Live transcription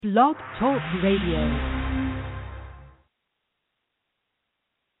Blog Talk Radio.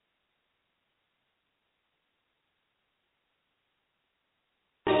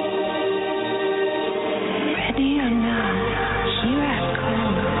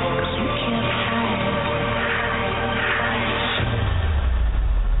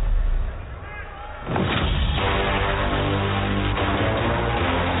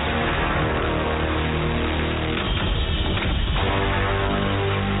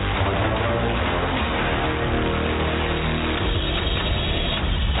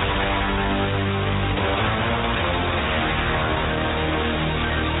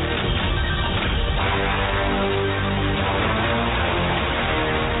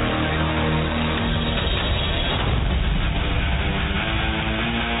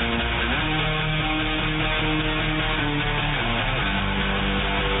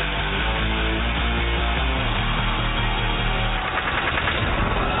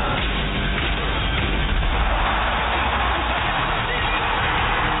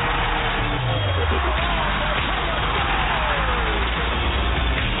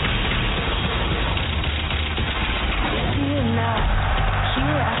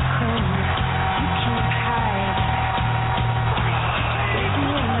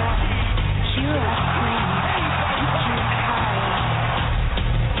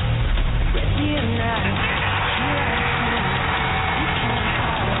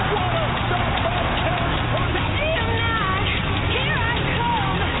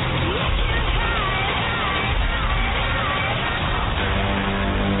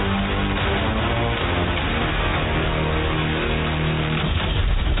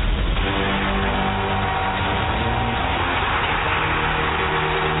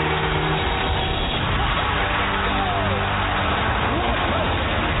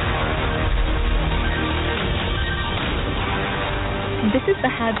 This is the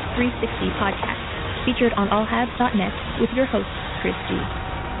Habs360 podcast, featured on allhabs.net with your host, Chris G.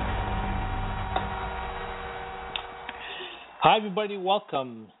 Hi, everybody.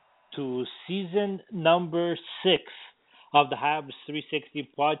 Welcome to season number 6 of the Habs360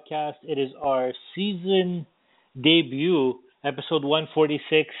 podcast. It is our season debut, episode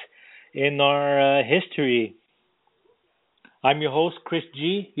 146 in our history. I'm your host, Chris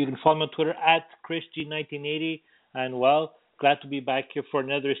G. You can follow me on Twitter at ChrisG1980. And, well, glad to be back here for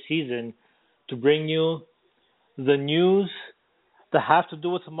another season to bring you the news that have to do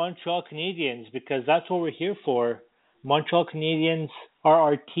with the Montreal Canadiens, because that's what we're here for. Montreal Canadiens are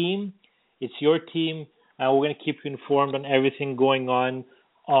our team. It's your team, and we're going to keep you informed on everything going on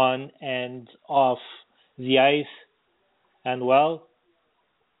and off the ice. And, well,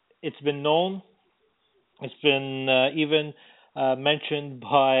 it's been known. It's been even mentioned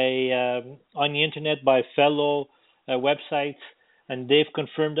on the internet by fellow websites, and they've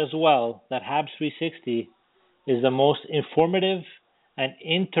confirmed as well that Habs360 is the most informative and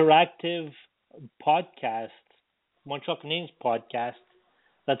interactive podcast, Montreal Canadiens podcast,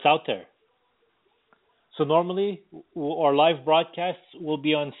 that's out there. So normally our live broadcasts will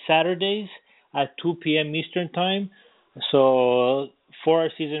be on Saturdays at 2 p.m. Eastern Time. So for our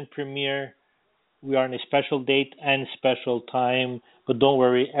season premiere, we are on a special date and special time, but don't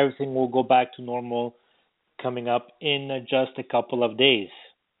worry, everything will go back to normal coming up in just a couple of days.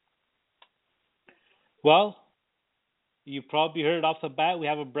 Well, you probably heard it off the bat. We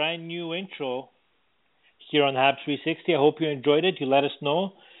have a brand new intro here on Habs360. I hope you enjoyed it. You let us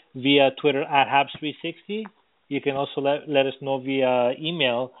know via Twitter at Habs360. You can also let us know via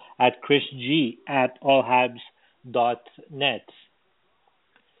email at chrisg@allhabs.net.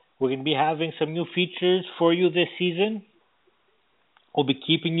 We're going to be having some new features for you this season. We'll be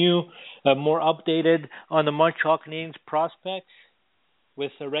keeping you more updated on the Montreal Canadiens prospects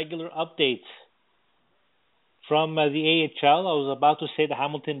with regular updates from the AHL. I was about to say the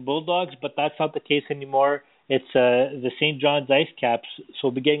Hamilton Bulldogs, but that's not the case anymore. It's the St. John's Ice Caps. So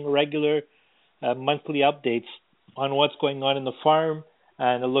we'll be getting regular monthly updates on what's going on in the farm,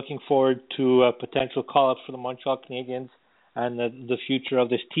 and looking forward to potential call-ups for the Montreal Canadiens and the future of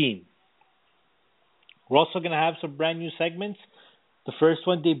this team. We're also going to have some brand new segments. The first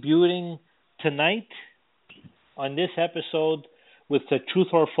one debuting tonight on this episode with the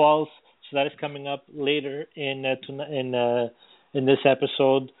Truth or False. So that is coming up later in this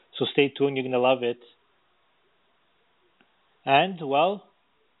episode. So stay tuned. You're going to love it. And, well,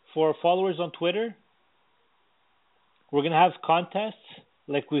 for our followers on Twitter, we're going to have contests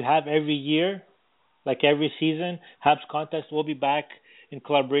like we have every year, like every season. Habs contest will be back in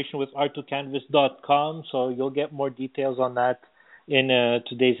collaboration with r2canvas.com. So you'll get more details on that in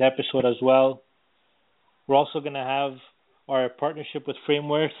today's episode as well. We're also going to have our partnership with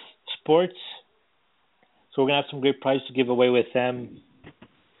Frameworth Sports. So we're going to have some great prizes to give away with them.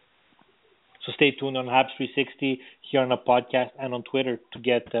 So stay tuned on Habs360 here on the podcast and on Twitter to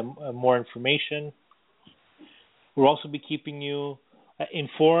get more information. We'll also be keeping you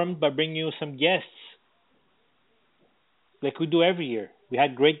informed by bringing you some guests like we do every year. We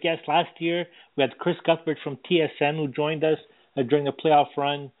had great guests last year. We had Chris Cuthbert from TSN who joined us during the playoff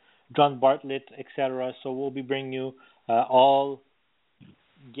run, John Bartlett, etc. So we'll be bringing you all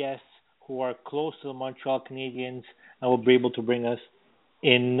guests who are close to the Montreal Canadiens and will be able to bring us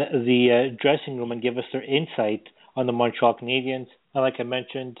in the dressing room and give us their insight on the Montreal Canadiens. And like I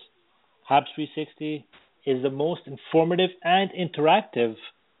mentioned, Habs360 is the most informative and interactive.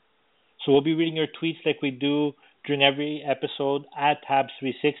 So we'll be reading your tweets like we do during every episode at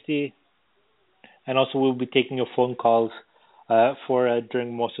Habs360. And also we'll be taking your phone calls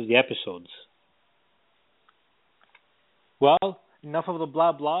during most of the episodes. Well, enough of the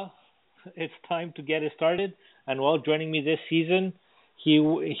blah blah. It's time to get it started. And joining me this season, he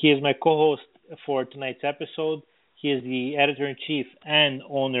is my co-host for tonight's episode. He is the editor-in-chief and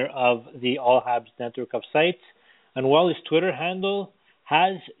owner of the All Habs network of sites. And his Twitter handle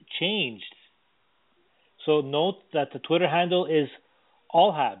has changed. So note that the Twitter handle is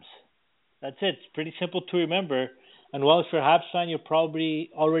All Habs. That's it. It's pretty simple to remember. And if you're a Habs fan, you're probably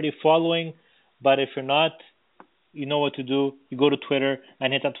already following. But if you're not, you know what to do. You go to Twitter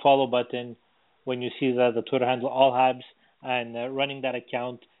and hit that follow button when you see the Twitter handle All Habs. And running that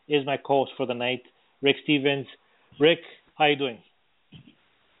account is my co-host for the night, Rick Stevens. Rick, how are you doing?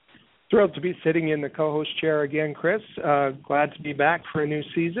 Thrilled to be sitting in the co-host chair again, Chris. Glad to be back for a new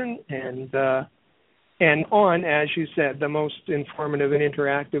season and on, as you said, the most informative and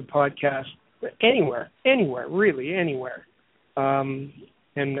interactive podcast anywhere, really anywhere.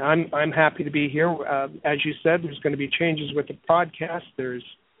 And I'm happy to be here. As you said, there's going to be changes with the podcast. There's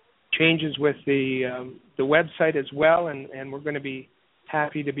changes with the website as well, and we're going to be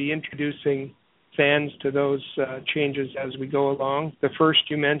happy to be introducing fans to those changes as we go along. The first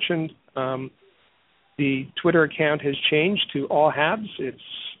you mentioned, the Twitter account has changed to All Habs.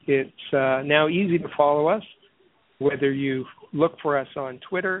 It's now easy to follow us, whether you look for us on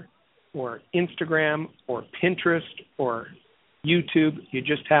Twitter or Instagram or Pinterest or YouTube. You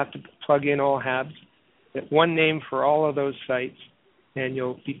just have to plug in All Habs. One name for all of those sites, and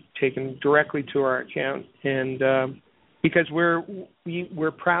you'll be taken directly to our account. And because we're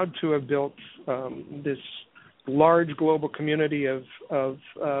proud to have built this large global community of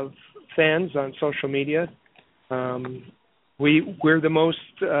fans on social media. We're the most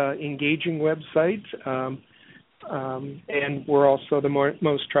engaging website, and we're also the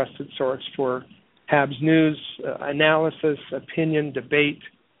most trusted source for Habs news, analysis, opinion, debate.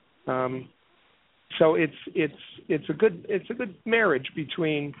 So it's a good marriage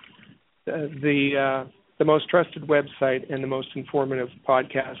between the most trusted website and the most informative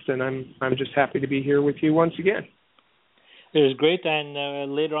podcast, and I'm just happy to be here with you once again. It was great,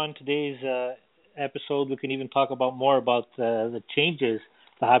 and later on today's episode, we can even talk more about the changes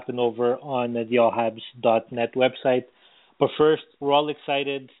that happened over on the allhabs.net website. But first, we're all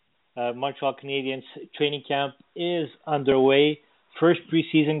excited. Montreal Canadiens training camp is underway. First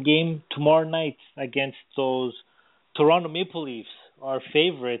preseason game tomorrow night against those Toronto Maple Leafs, our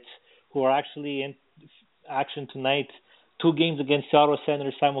favorites, who are actually in action tonight. 2 games against the Ottawa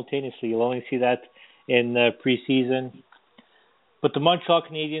Senators simultaneously. You'll only see that in preseason. But the Montreal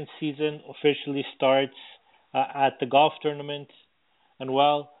Canadiens season officially starts at the golf tournament. And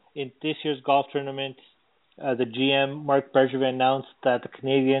in this year's golf tournament, the GM, Marc Bergevin, announced that the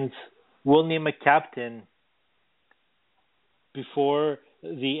Canadiens will name a captain before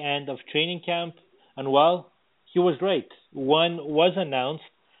the end of training camp. And he was right. One was announced,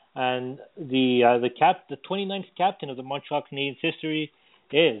 and the 29th captain of the Montreal Canadiens history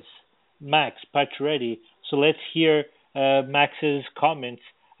is Max Pacioretty. So let's hear Max's comments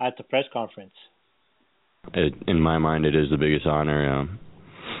at the press conference. In my mind, it is the biggest honor.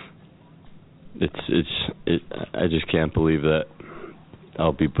 I just can't believe that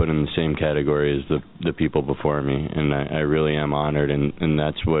I'll be put in the same category as the people before me, and I really am honored, and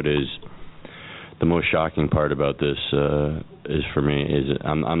that's what is the most shocking part about this is for me is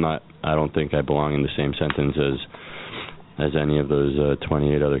I don't think I belong in the same sentence as any of those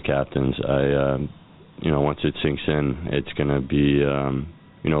 28 other captains. Once it sinks in, it's going to be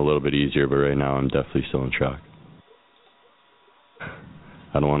a little bit easier, but right now I'm definitely still in shock.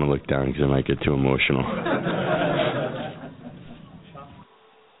 I don't want to look down because I might get too emotional.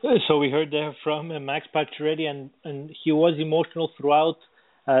 So we heard there from Max Pacioretty, and he was emotional throughout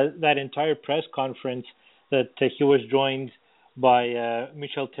that entire press conference that he was joined by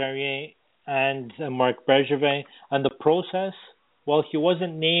Michel Therrien and Marc Bergevin. And the process, well, he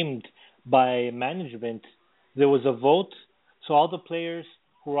wasn't named by management. There was a vote. So all the players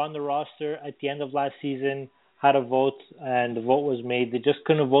who were on the roster at the end of last season had a vote, and the vote was made. They just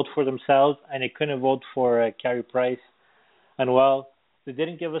couldn't vote for themselves, and they couldn't vote for Carey Price. And, well, they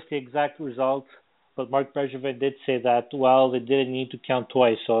didn't give us the exact results, but Marc Bergevin did say that, well, they didn't need to count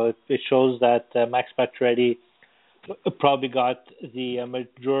twice. So it shows that Max Pacioretty probably got the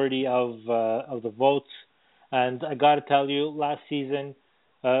majority of the votes. And I got to tell you, last season,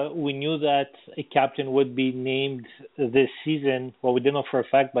 we knew that a captain would be named this season. Well, we didn't know for a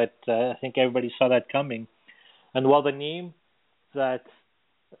fact, but I think everybody saw that coming. And while the name that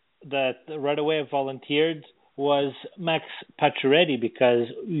right away volunteered was Max Pacioretty, because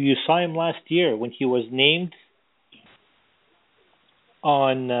you saw him last year when he was named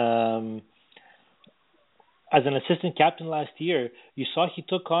on as an assistant captain last year. You saw he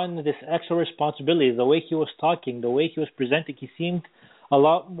took on this extra responsibility. The way he was talking, the way he was presenting, he seemed a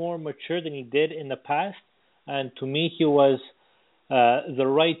lot more mature than he did in the past. And to me, he was the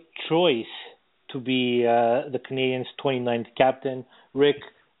right choice to be the Canadiens' 29th captain. Rick,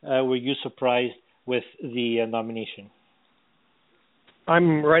 were you surprised with the nomination?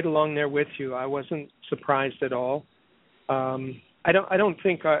 I'm right along there with you. I wasn't surprised at all. I don't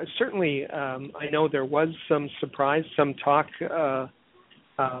think certainly I know there was some surprise, some talk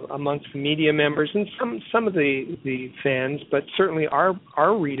amongst the media members and some of the fans, but certainly our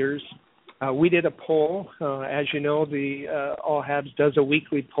readers. We did a poll, as you know. The All Habs does a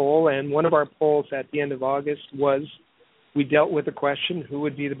weekly poll, and one of our polls at the end of August was we dealt with the question: who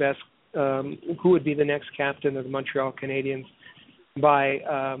would be the best, who would be the next captain of the Montreal Canadiens? By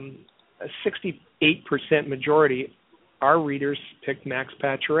a 68% majority, our readers picked Max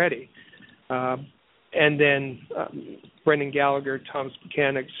Pacioretty. And then Brendan Gallagher, Thomas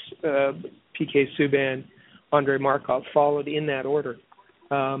Buchanan, PK Subban, Andrei Markov followed in that order.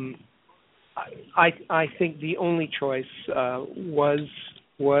 I think the only choice was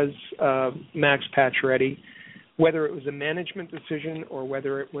Max Pacioretty, whether it was a management decision or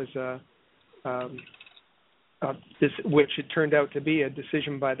whether it was which it turned out to be a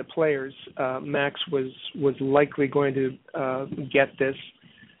decision by the players. Max was likely going to get this.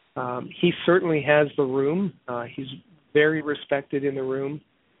 He certainly has the room. He's very respected in the room.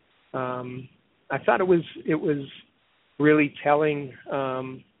 I thought it was really telling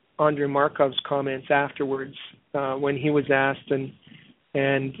Andrei Markov's comments afterwards when he was asked, and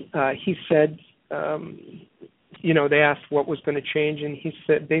he said, they asked what was going to change, and he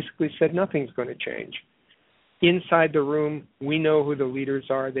basically said nothing's going to change. Inside the room, we know who the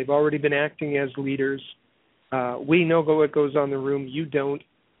leaders are. They've already been acting as leaders. We know what goes on in the room. You don't.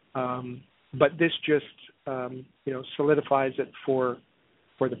 But this just, solidifies it for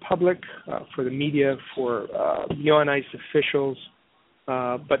the public, for the media, for the on-ice officials,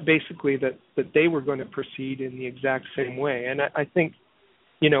 but basically that they were going to proceed in the exact same way. And I think,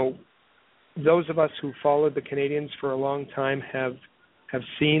 those of us who followed the Canadiens for a long time have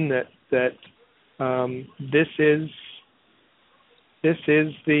seen that this is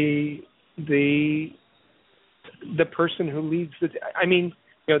the person who leads the. I mean,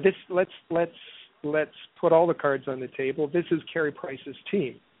 this. Let's put all the cards on the table. This is Carey Price's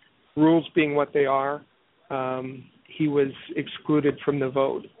team. Rules being what they are, he was excluded from the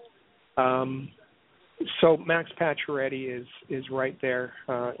vote. So Max Pacioretty is right there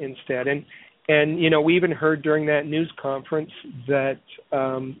instead. And we even heard during that news conference that.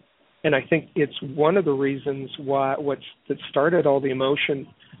 And I think it's one of the reasons that started all the emotion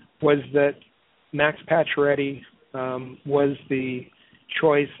was that Max Pacioretty was the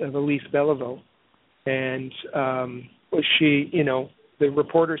choice of Elise Belleville. And the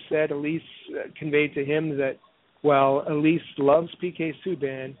reporter said Elise conveyed to him that, while Elise loves PK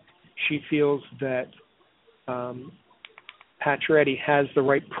Subban, she feels that Pacioretty has the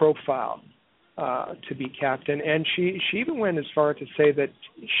right profile to be captain, and she even went as far to say that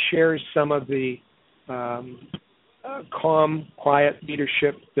shares some of the calm, quiet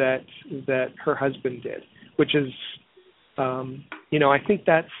leadership that her husband did, which is, I think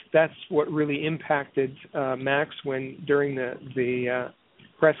that's what really impacted Max during the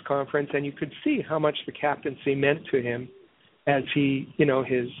press conference, and you could see how much the captaincy meant to him as he,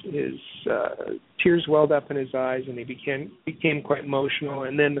 his tears welled up in his eyes, and he became quite emotional.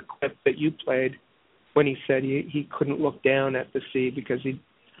 And then the clip that you played, when he said he couldn't look down at the sea because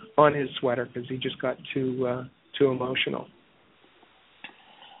on his sweater because he just got too emotional.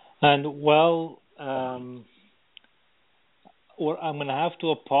 And I'm going to have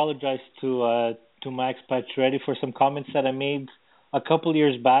to apologize to to Max Pacioretty for some comments that I made a couple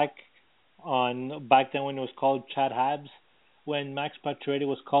years back then when it was called Chat Habs, when Max Pacioretty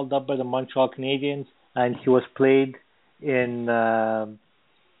was called up by the Montreal Canadiens and he was played in the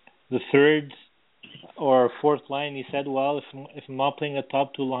third or fourth line. He said, "Well, if I'm not playing the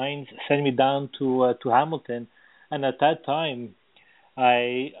top two lines, send me down to Hamilton." And at that time,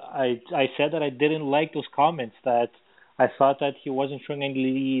 I said that I didn't like those comments, that I thought that he wasn't showing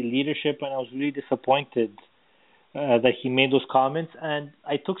any leadership, and I was really disappointed that he made those comments. And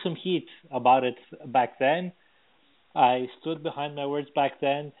I took some heat about it back then. I stood behind my words back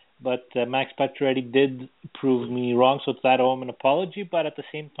then, but Max Pacioretty did prove me wrong, so to that I owe him an apology. But at the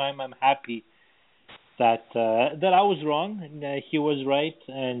same time, I'm happy that I was wrong and he was right,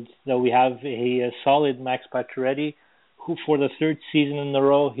 and that we have a solid Max Pacioretty, who for the third season in a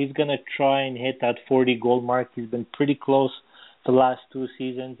row, he's going to try and hit that 40-goal mark. He's been pretty close the last two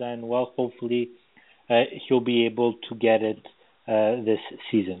seasons, and, well, hopefully he'll be able to get it this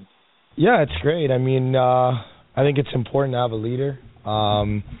season. Yeah, it's great. I mean, I think it's important to have a leader.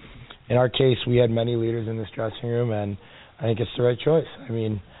 In our case, we had many leaders in this dressing room, and I think it's the right choice. I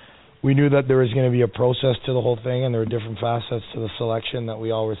mean, we knew that there was going to be a process to the whole thing, and there were different facets to the selection that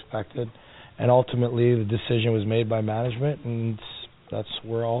we all respected. And ultimately, the decision was made by management, and that's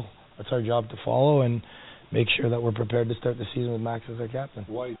our job to follow and make sure that we're prepared to start the season with Max as our captain.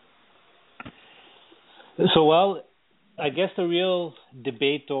 So, well, I guess the real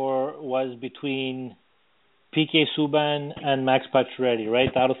debate was between PK Subban and Max Pacioretty, right?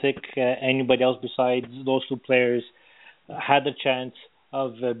 I don't think anybody else besides those two players had the chance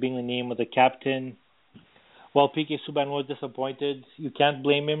of being the name of the captain. Well, PK Subban was disappointed. You can't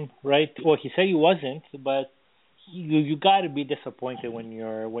blame him, right? Well, he said he wasn't, but you got to be disappointed when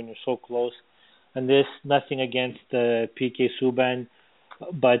you're so close. And this, nothing against PK Subban,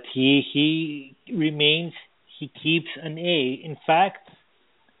 but he remains. He keeps an A. In fact,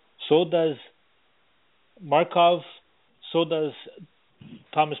 so does Markov, so does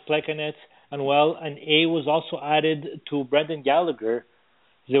Thomas Plekanec, and, well, an A was also added to Brendan Gallagher.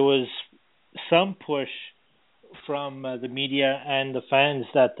 There was some push from the media and the fans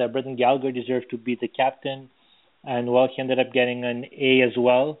that Brendan Gallagher deserved to be the captain, and, well, he ended up getting an A as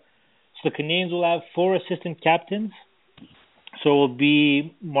well. So the Canadiens will have 4 assistant captains. So it will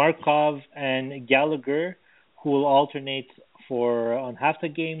be Markov and Gallagher, who will alternate on half the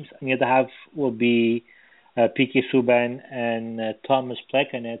games, and the other half will be PK Subban and Thomas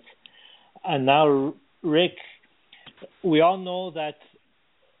Plekanec. And now, Rick, we all know that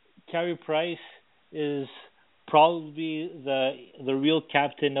Carey Price is probably the real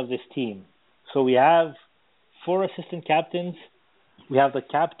captain of this team. So we have 4 assistant captains. We have the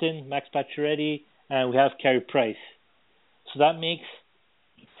captain, Max Pacioretty, and we have Carey Price. So that makes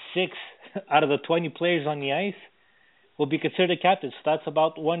 6 out of the 20 players on the ice will be considered captains. So that's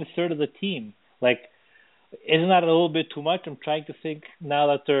about 1/3 of the team. Like, isn't that a little bit too much? I'm trying to think now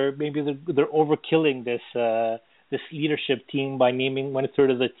that they're overkilling this leadership team by naming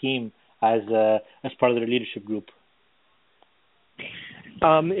 1/3 of the team as part of their leadership group.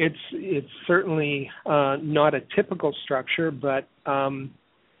 It's certainly not a typical structure, but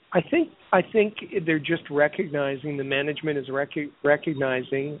I think they're just recognizing, the management is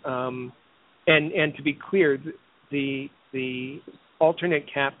recognizing, and to be clear, the alternate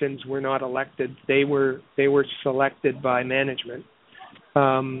captains were not elected; they were selected by management.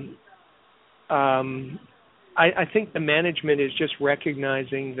 I think the management is just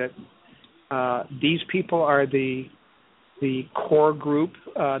recognizing that these people are the core group,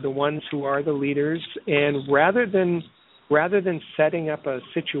 the ones who are the leaders, and rather than setting up a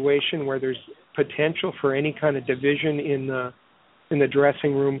situation where there's potential for any kind of division in the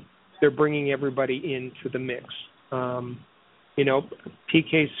dressing room, they're bringing everybody into the mix.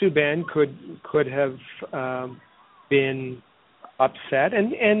 PK Subban could have been upset,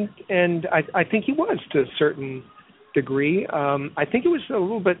 and I think he was to a certain degree. I think it was a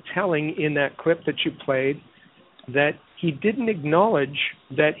little bit telling in that clip that you played that he didn't acknowledge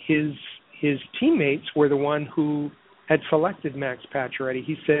that his teammates were the one who had selected Max Pacioretty.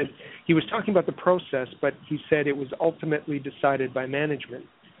 He said he was talking about the process, but he said it was ultimately decided by management.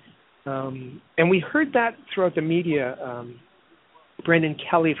 And we heard that throughout the media. Brendan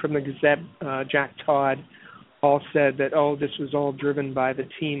Kelly from the Gazette, Jack Todd, all said that, this was all driven by the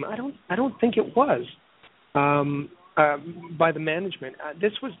team. I don't think it was by the management.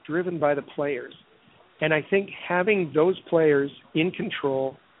 This was driven by the players. And I think having those players in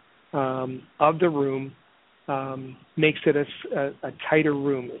control of the room makes it a tighter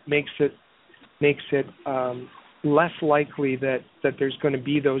room. It makes it less likely that there's going to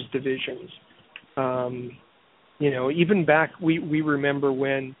be those divisions. Even back, we remember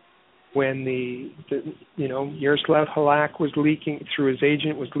when the Jaroslav Halak was leaking through his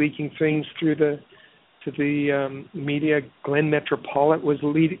agent, was leaking things to the media. Glenn Metropolitan was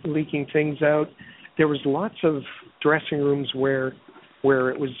leaking things out. There was lots of dressing rooms where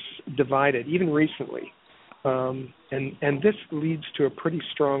it was divided, even recently. And this leads to a pretty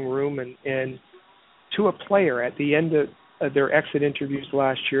strong room, and to a player at the end of their exit interviews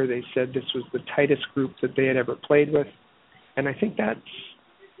last year, they said this was the tightest group that they had ever played with. And I think that's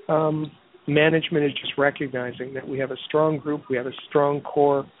management is just recognizing that we have a strong group, we have a strong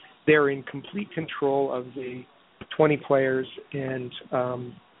core. They're in complete control of the 20 players, and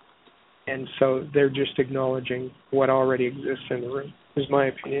so they're just acknowledging what already exists in the room, is my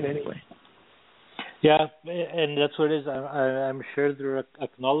opinion anyway. Yeah, and that's what it is. I'm sure they're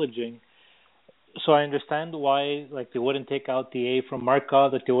acknowledging. So I understand why, they wouldn't take out the A from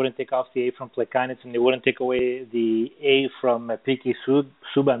Markov, that they wouldn't take off the A from Plekanec, and they wouldn't take away the A from Piqué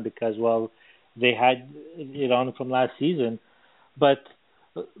Subban because, they had it on from last season. But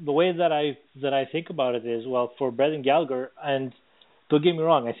the way that I think about it is, for Brendan Gallagher, and don't get me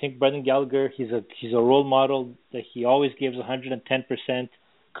wrong, I think Brendan Gallagher, he's a role model that he always gives 110%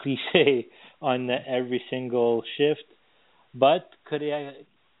 cliche on every single shift. But could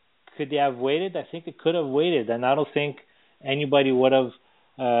they have waited? I think it could have waited, and I don't think anybody would have.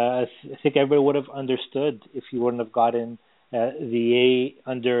 I think everybody would have understood if he wouldn't have gotten the A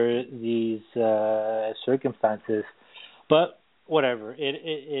under these circumstances. But whatever,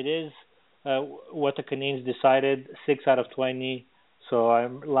 it is what the Canadiens decided. 6 out of 20. So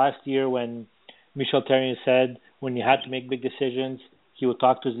last year when Michel Therrien said when you had to make big decisions, he would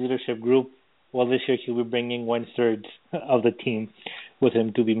talk to his leadership group. Well, this year he'll be bringing 1/3 of the team with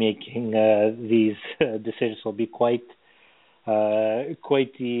him to be making these decisions. Will be quite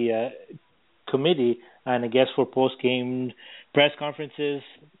the committee. And I guess for post-game press conferences,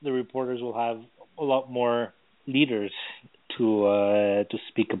 the reporters will have a lot more leaders to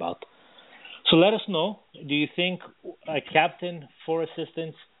speak about. So let us know. Do you think a captain, 4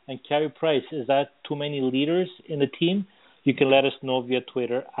 assistants, and Carey Price, is that too many leaders in the team? You can let us know via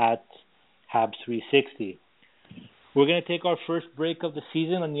Twitter at Habs360. We're going to take our first break of the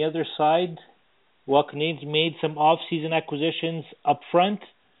season. On the other side, Canadiens made some off-season acquisitions up front.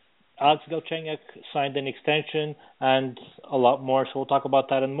 Alex Galchenyuk signed an extension and a lot more, so we'll talk about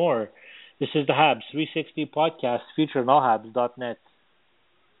that and more. This is the Habs360 podcast featured on allhabs.net.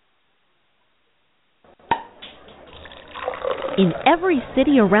 In every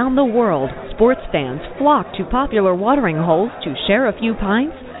city around the world, sports fans flock to popular watering holes to share a few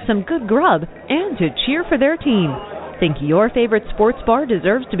pints, some good grub, and to cheer for their team. Think your favorite sports bar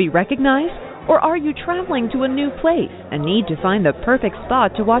deserves to be recognized? Or are you traveling to a new place and need to find the perfect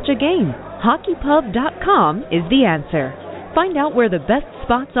spot to watch a game? HockeyPub.com is the answer. Find out where the best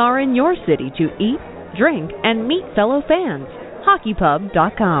spots are in your city to eat, drink, and meet fellow fans.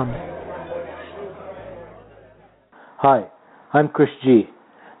 HockeyPub.com. Hi, I'm Chris G.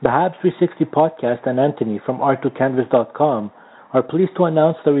 The Habs360 podcast and Anthony from R2Canvas.com are pleased to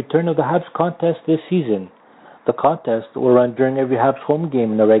announce the return of the Habs contest this season. The contest will run during every Habs home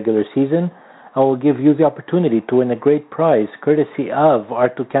game in the regular season and will give you the opportunity to win a great prize courtesy of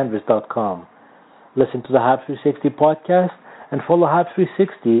R2Canvas.com. Listen to the Habs360 podcast and follow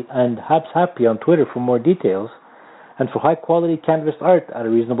Habs360 and Habs Happy on Twitter for more details. And for high-quality canvas art at a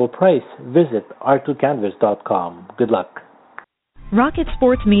reasonable price, visit R2Canvas.com. Good luck. Rocket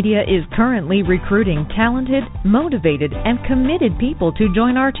Sports Media is currently recruiting talented, motivated, and committed people to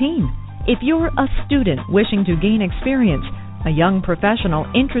join our team. If you're a student wishing to gain experience, a young professional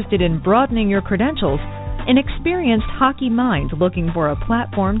interested in broadening your credentials, an experienced hockey mind looking for a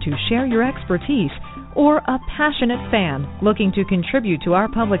platform to share your expertise, or a passionate fan looking to contribute to our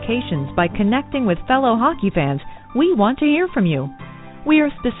publications by connecting with fellow hockey fans, we want to hear from you. We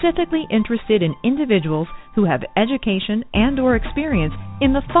are specifically interested in individuals who have education and or experience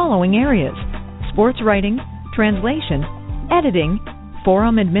in the following areas: sports writing, translation, editing,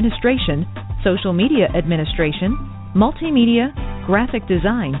 forum administration, social media administration, multimedia, graphic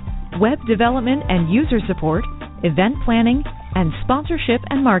design, web development and user support, event planning, and sponsorship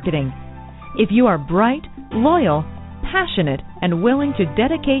and marketing. If you are bright, loyal, passionate, and willing to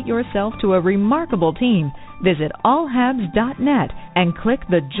dedicate yourself to a remarkable team, visit allhabs.net and click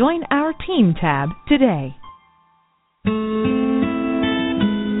the Join Our Team tab today.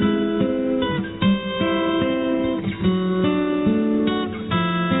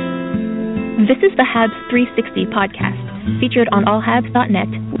 This is the Habs360 podcast, featured on allhabs.net.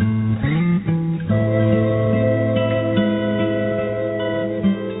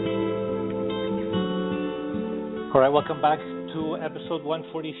 welcome back to episode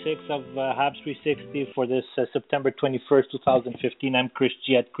 146 of Habs360 for this September 21st, 2015. I'm Chris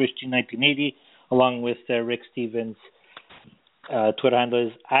G at ChrisG1980, along with Rick Stevens. Twitter handle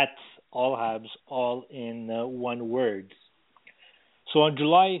is at AllHabs, all in one word. So on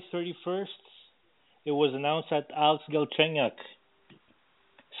July 31st, it was announced that Alex Galchenyuk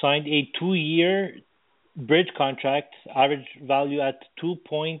signed a 2-year bridge contract, average value at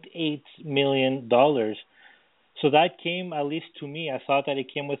 $2.8 million. So that came, at least to me, I thought that it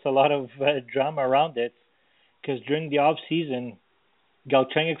came with a lot of drama around it, because during the off season,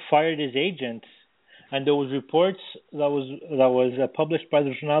 Galchenyuk fired his agent, and there was reports that was published by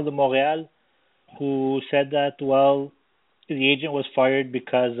the Journal de Montréal, who said that the agent was fired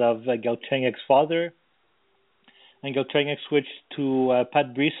because of Galchenyuk's father, and Galchenyuk switched to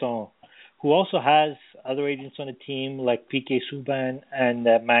Pat Brisson, who also has other agents on the team like PK Subban and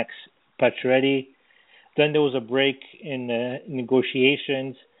Max Pacioretty. Then there was a break in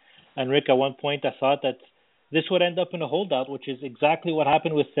negotiations. And Rick, at one point, I thought that this would end up in a holdout, which is exactly what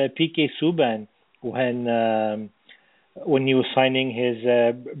happened with PK Subban when he was signing his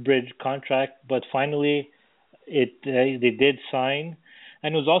bridge contract. But finally, they did sign.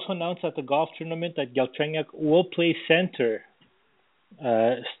 And it was also announced at the golf tournament that Galchenyuk will play center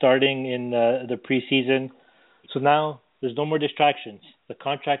starting in the preseason. So now there's no more distractions. The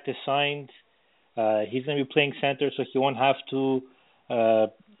contract is signed. He's going to be playing center, so he won't have to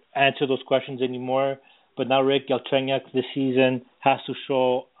answer those questions anymore. But now Rick Galchenyuk this season has to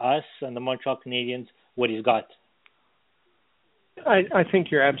show us and the Montreal Canadiens what he's got. I think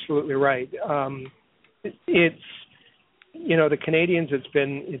you're absolutely right. It's the Canadiens.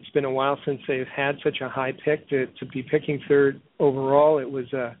 It's been a while since they've had such a high pick to be picking third overall. It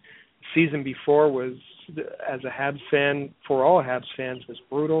was a season before was, as a Habs fan, for all Habs fans, was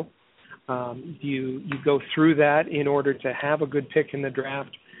brutal. You go through that in order to have a good pick in the draft.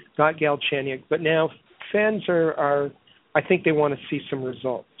 Got Galchenyuk, but now fans are I think they want to see some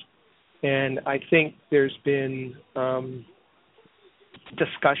results, and I think there's been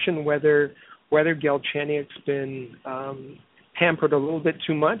discussion whether Galchenyuk's been hampered a little bit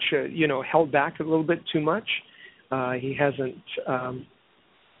too much, held back a little bit too much. He hasn't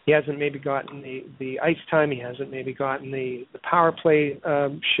maybe gotten the ice time. He hasn't maybe gotten the power play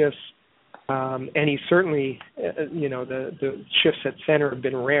shifts. And he certainly, the shifts at center have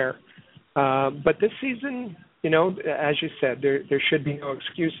been rare. But this season, as you said, there should be no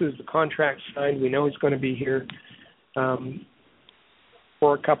excuses. The contract's signed. We know he's going to be here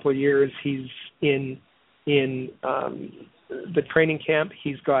for a couple of years. He's in the training camp.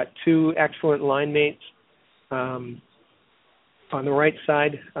 He's got 2 excellent line mates. On the right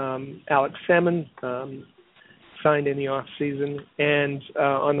side, Alex Semin, signed in the off season, and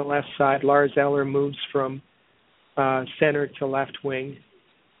on the left side, Lars Eller moves from center to left wing,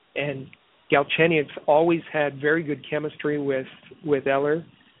 and Galchenyuk's always had very good chemistry with Eller.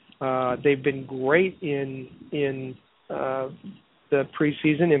 They've been great in the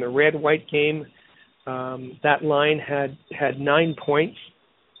preseason. In the red-white game, that line had 9 points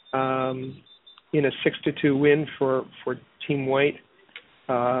in a 6-2 win for Team White.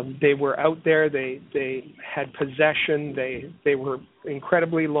 They were out there. They had possession. They were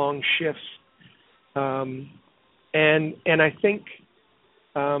incredibly long shifts, and I think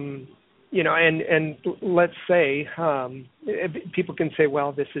and let's say people can say,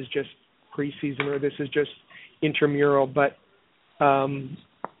 well, this is just preseason or this is just intramural, but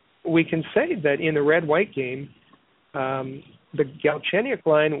we can say that in the red-white game, the Galchenyuk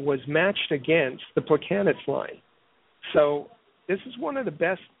line was matched against the Plekanec line. So this is one of the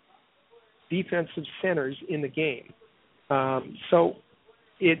best defensive centers in the game. So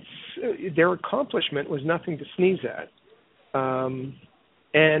their accomplishment was nothing to sneeze at. You're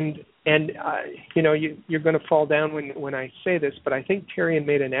going to fall down when I say this, but I think Therrien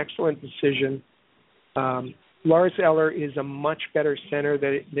made an excellent decision. Lars Eller is a much better center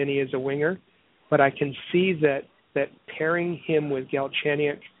than he is a winger, but I can see that pairing him with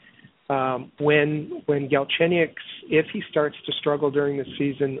Galchenyuk, when Galchenyuk, if he starts to struggle during the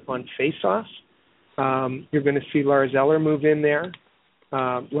season on faceoffs, you're going to see Lars Eller move in there.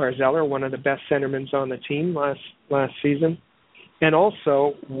 Lars Eller, one of the best centermen on the team last season, and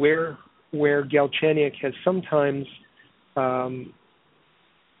also where Galchenyuk has sometimes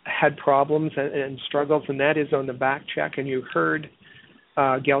had problems and struggles, and that is on the back check. And you heard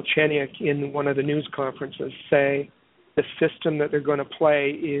Galchenyuk in one of the news conferences say the system that they're going to play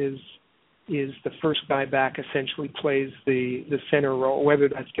is the first guy back essentially plays the center role, whether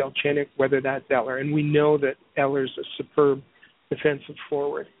that's Galchenyuk, whether that's Eller. And we know that Eller's a superb defensive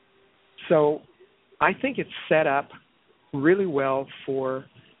forward. So I think it's set up really well for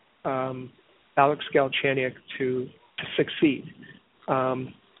Alex Galchenyuk to succeed.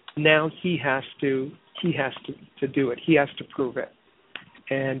 Now he has to do it. He has to prove it.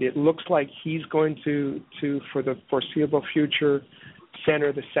 And it looks like he's going to for the foreseeable future,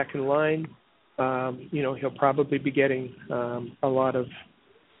 center the second line. He'll probably be getting a little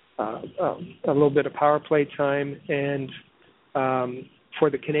bit of power play time, and for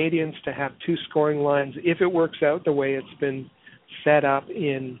the Canadiens to have two scoring lines, if it works out the way it's been set up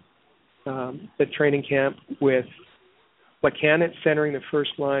in the training camp, with Plekanec centering the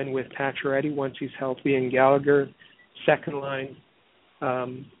first line with Pacioretty once he's healthy, and Gallagher second line,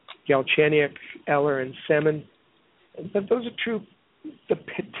 Galchenyuk, Eller, and Semin. But those are true.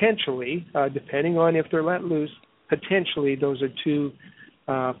 Potentially, depending on if they're let loose, potentially those are two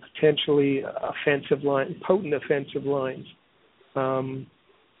potentially potent offensive lines.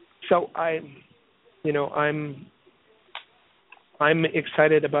 So I'm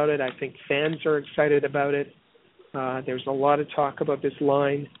excited about it. I think fans are excited about it. There's a lot of talk about this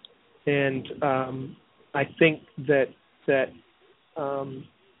line, and I think that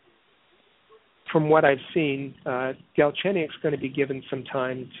from what I've seen, Galchenyuk's going to be given some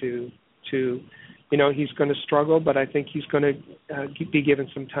time to he's going to struggle, but I think he's going to be given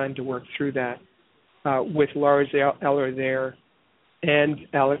some time to work through that with Lars Eller there and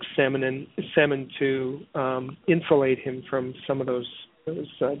Alex Semin to insulate him from some of those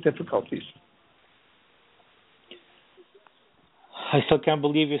difficulties. I still can't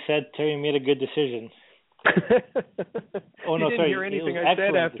believe you said Terry made a good decision. Oh no, you didn't hear anything I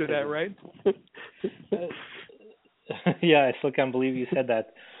said after that, right? Yeah, I still can't believe you said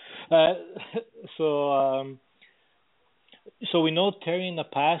that. So we know Terry in the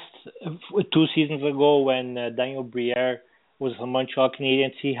past, 2 seasons ago when Daniel Briere was the Montreal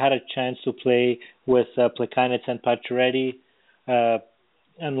Canadiens, he had a chance to play with Plekanec and Pacioretty.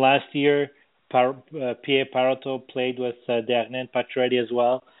 And last year, Pierre Parotto played with Desharnais and Pacioretty as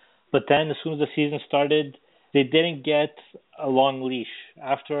well. But then as soon as the season started, they didn't get a long leash.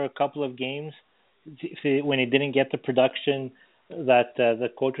 After a couple of games, when they didn't get the production that the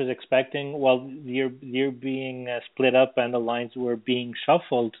coach was expecting, well, you're being split up and the lines were being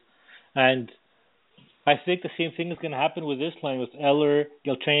shuffled. And I think the same thing is going to happen with this line, with Eller,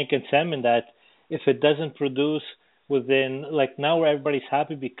 Galchenyuk, and Semin, that if it doesn't produce within, like now where everybody's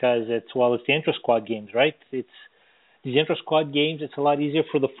happy because it's the intra-squad games, right? It's these intra-squad games, it's a lot easier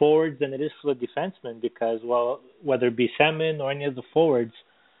for the forwards than it is for the defensemen because, whether it be Semin or any of the forwards,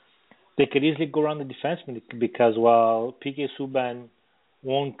 they could easily go around the defensemen because P.K. Subban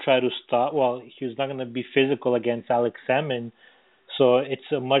won't try to stop. He's not going to be physical against Alex Semin, so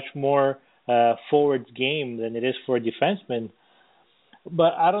it's a much more forwards game than it is for a defenseman.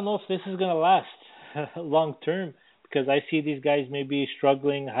 But I don't know if this is going to last long term because I see these guys maybe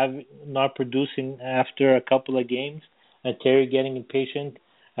struggling, not producing after a couple of games, and Terry getting impatient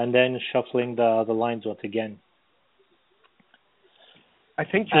and then shuffling the lines once again. I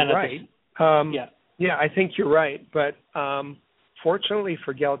think you're right. Yeah, I think you're right. But fortunately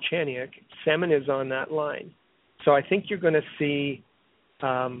for Galchenyuk, Semin is on that line. So I think you're going to see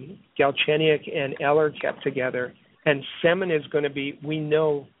Galchenyuk and Eller kept together. And Semin is going to be, we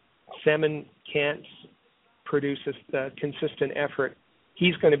know Semin can't produce a consistent effort.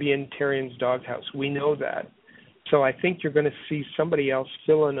 He's going to be in Therrien's doghouse. We know that. So I think you're going to see somebody else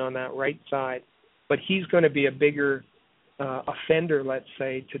fill in on that right side. But he's going to be a bigger offender, let's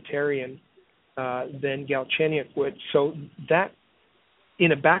say, to Therrien than Galchenyuk would. So that,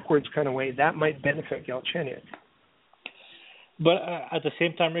 in a backwards kind of way, that might benefit Galchenyuk. But at the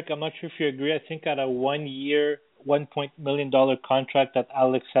same time, Rick, I'm not sure if you agree. I think at a 1-year, $1 million contract that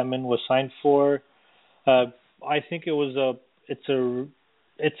Alex Semin was signed for, I think it's a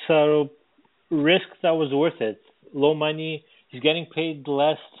risk that was worth it. Low money. He's getting paid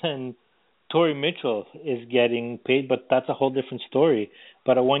less than Torrey Mitchell is getting paid, but that's a whole different story.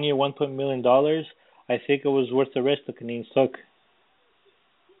 But a 1-year, $1 million, I think it was worth the risk the Canadiens took.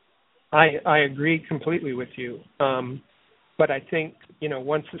 I agree completely with you. But I think,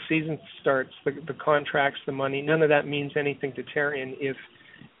 once the season starts, the contracts, the money, none of that means anything to Therrien.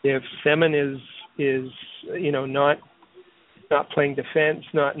 If Semin is not playing defense,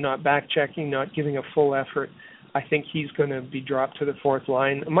 not back checking, not giving a full effort, I think he's going to be dropped to the fourth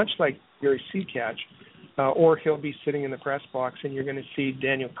line, much like Gary Seacatch, or he'll be sitting in the press box, and you're going to see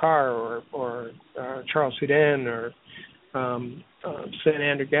Daniel Carr or Charles Hudin or San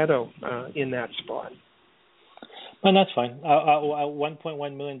Andrighetto in that spot. And that's fine.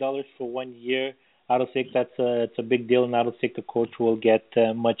 $1.1 million for 1 year, I don't think it's a big deal, and I don't think the coach will get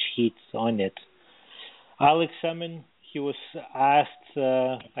much heat on it. Alex Semin, he was asked,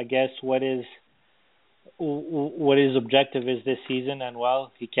 I guess, what his objective is this season, and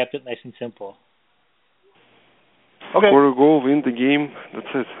well, he kept it nice and simple. Okay. Score a goal, win the game.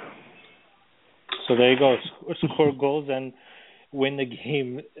 That's it. So there you go. Score goals and win the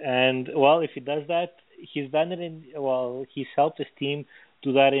game. And, well, if he does that, he's done it he's helped his team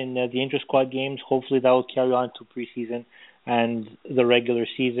do that in the inter-squad games. Hopefully that will carry on to preseason and the regular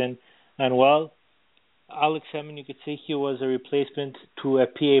season. And, well, Alex Semin, you could say he was a replacement to a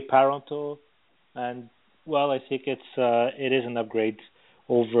PA Parenteau. And, well, I think it is an upgrade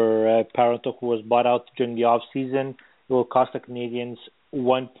over Parenteau, who was bought out during the off-season. It will cost the Canadiens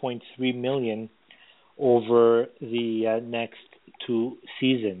 $1.3 million over the next 2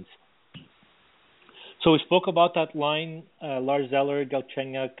 seasons. So we spoke about that line, Lars Eller,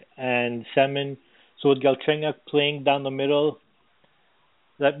 Galchenyuk, and Semin. So with Galchenyuk playing down the middle,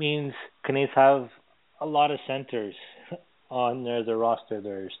 that means Canadiens have a lot of centers on their roster.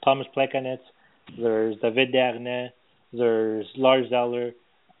 There's Thomas Plekanec, there's David Desharnais, there's Lars Eller,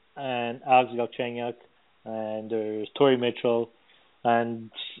 and Alex Galchenyuk, and there's Torrey Mitchell. And,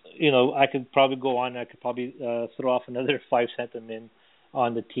 I could probably go on. I could probably throw off another 5 centermen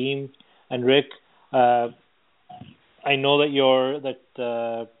on the team. And Rick, I know that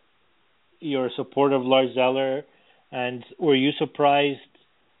you're a supporter of Lars Eller, and were you surprised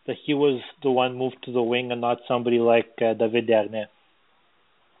that he was the one moved to the wing and not somebody like David Desharnais?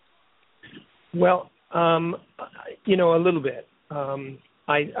 Well, a little bit.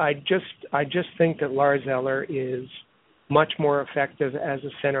 I just think that Lars Eller is much more effective as a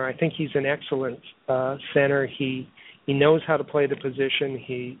center. I think he's an excellent center. He knows how to play the position.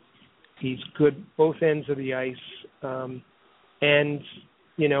 He's good both ends of the ice.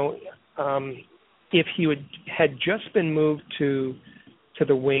 If he had just been moved to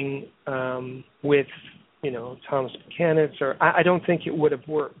the wing with Thomas Plekanec, or I don't think it would have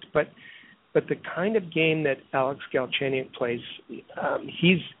worked. But the kind of game that Alex Galchenyuk plays,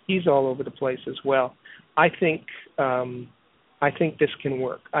 he's all over the place as well. I think this can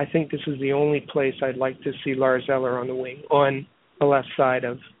work. I think this is the only place I'd like to see Lars Eller on the wing, on the left side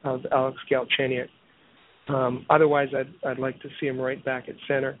of Alex Galchenyuk. Otherwise, I'd like to see him right back at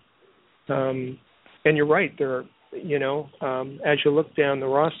center. And you're right. There are, as you look down the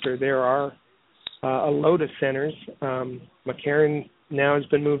roster, there are a load of centers. McCarron now has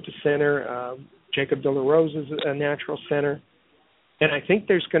been moved to center. Jacob De La Rose is a natural center. And I think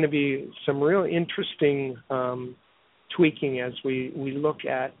there's going to be some real interesting tweaking as we look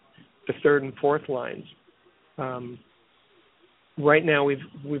at the third and fourth lines. Right now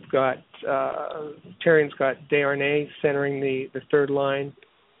we've got Therrien's got Desharnais centering the third line.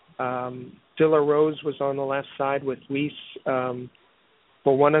 De La Rose was on the left side with Weiss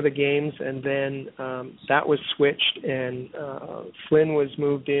for one of the games, and then that was switched, and Flynn was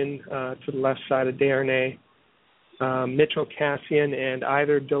moved in to the left side of Desharnais. Mitchell, Cassian, and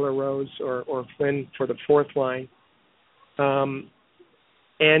either De La Rose or Flynn for the fourth line. And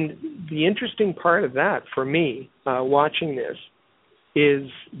the interesting part of that for me, watching this, is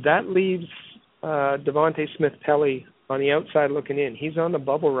that leaves Devontae Smith-Pelly on the outside looking in. He's on the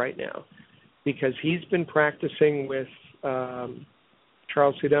bubble right now because he's been practicing with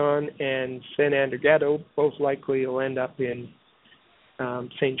Charles Hudon and Sven Anderghetto. Both likely will end up in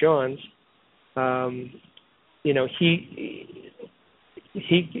St. John's.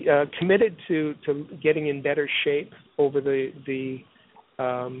 He committed to getting in better shape over the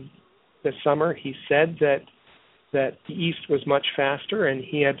summer. He said that the East was much faster and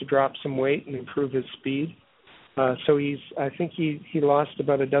he had to drop some weight and improve his speed. So I think he lost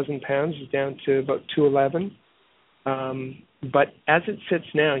about a dozen pounds. He's down to about 211. But as it sits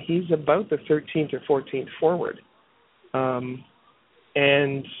now, he's about the 13th or 14th forward. And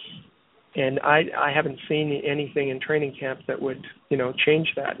I haven't seen anything in training camp that would,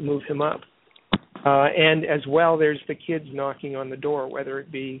 change that, move him up. And as well, there's the kids knocking on the door, whether it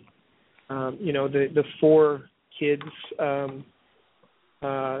be, the 4 kids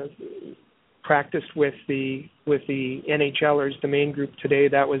practiced with the NHLers, the main group today.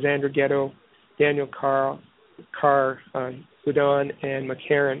 That was Anderghetto, Daniel Carr, Hudon, and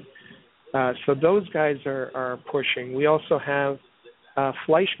McCarron. So those guys are pushing. We also have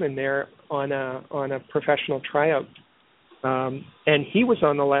Fleischman there on a professional tryout, and he was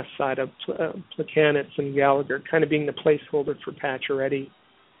on the left side of Plekanec and Gallagher, kind of being the placeholder for Pacioretty.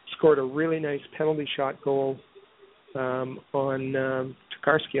 Scored a really nice penalty shot goal on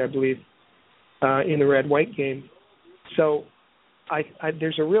Tokarski, I believe, in the red-white game. So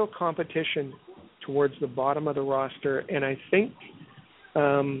there's a real competition towards the bottom of the roster, and I think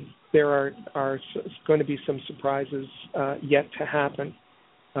there are going to be some surprises yet to happen.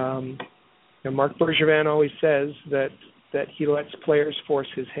 Marc Bergevin always says that he lets players force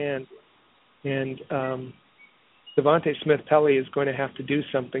his hand, and Devontae Smith-Pelly is going to have to do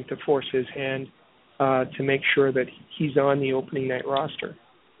something to force his hand to make sure that he's on the opening night roster.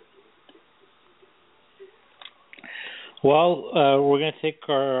 Well, we're going to take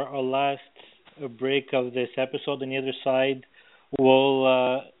our last break of this episode. On the other side, it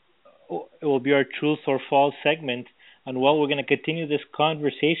will be our Truth or False segment. And, we're going to continue this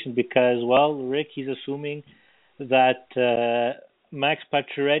conversation because, Rick, he's assuming that Max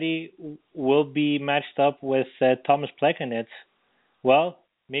Pacioretty will be matched up with Thomas Plekanec. Well,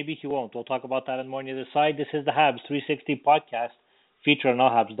 maybe he won't. We'll talk about that and more on the other side. This is the Habs360 podcast, featured on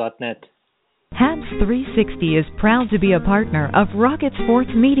allhabs.net. Habs360 is proud to be a partner of Rocket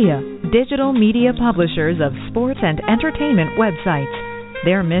Sports Media, digital media publishers of sports and entertainment websites.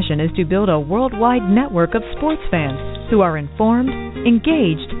 Their mission is to build a worldwide network of sports fans who are informed,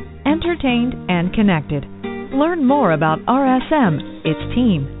 engaged, entertained, and connected. Learn more about RSM, its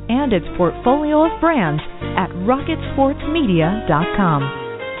team, and its portfolio of brands at rocketsportsmedia.com.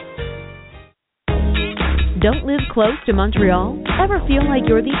 Don't live close to Montreal? Ever feel like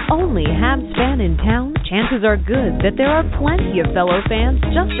you're the only Habs fan in town? Chances are good that there are plenty of fellow fans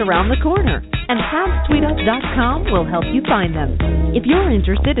just around the corner, and Habs360.com will help you find them. If you're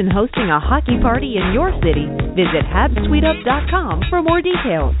interested in hosting a hockey party in your city, visit Habs360.com for more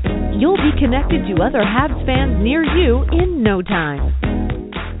details. You'll be connected to other Habs fans near you in no time.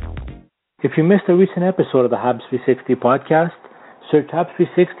 If you missed a recent episode of the Habs360 podcast, search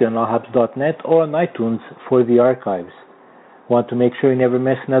Habs360 on allhabs.net or on iTunes for the archives. Want to make sure you never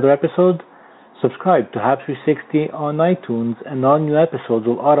miss another episode? Subscribe to Habs360 on iTunes and all new episodes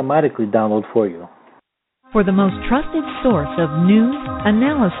will automatically download for you. For the most trusted source of news,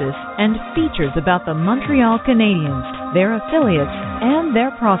 analysis, and features about the Montreal Canadiens, their affiliates, and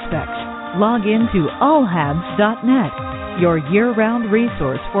their prospects, log into allhabs.net, your year-round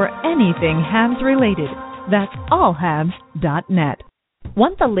resource for anything Habs related. That's allhabs.net.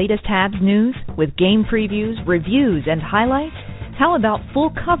 Want the latest Habs news with game previews, reviews, and highlights? How about full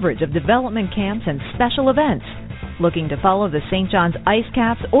coverage of development camps and special events? Looking to follow the St. John's Ice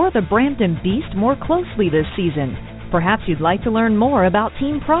Caps or the Brampton Beast more closely this season? Perhaps you'd like to learn more about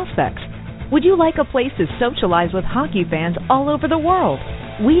team prospects. Would you like a place to socialize with hockey fans all over the world?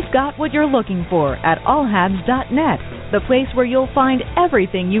 We've got what you're looking for at allhabs.net, the place where you'll find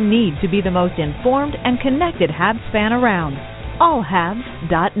everything you need to be the most informed and connected Habs fan around.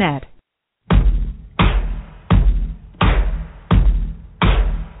 allhabs.net.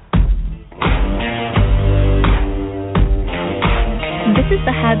 This is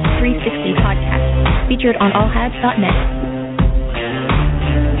the Habs360 podcast, featured on allhabs.net.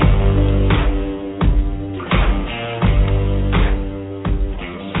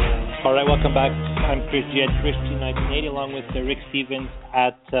 All right, welcome back. I'm Chris G. at Chris1980, along with Rick Stevens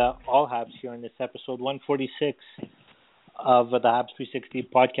at All Habs here on this episode 146 of the Habs360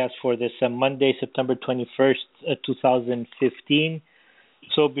 podcast for this Monday, September 21st, 2015.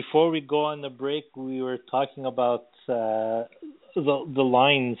 So before we go on the break, we were talking about the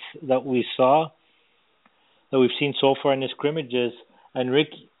lines that we saw, that we've seen so far in the scrimmages. And Rick,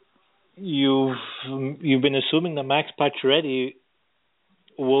 you've been assuming that Max Pacioretty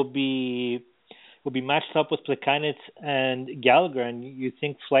will be matched up with Plekanec and Gallagher, and you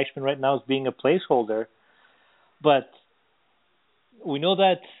think Fleischmann right now is being a placeholder. But we know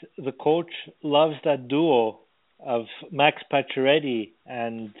that the coach loves that duo of Max Pacioretty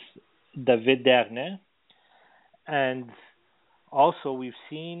and David Desharnais. And also we've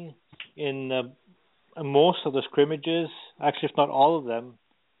seen in most of the scrimmages, actually if not all of them,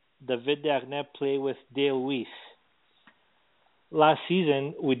 David Desharnais play with Dale Weiss. Last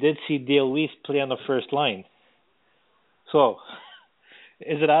season, we did see Dale Weiss play on the first line. So,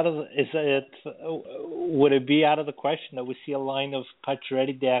 would it be out of the question that we see a line of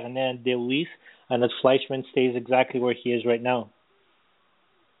Pacioretty, Desharnais, and Dale Weiss, and that Fleischmann stays exactly where he is right now?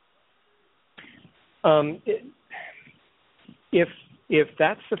 If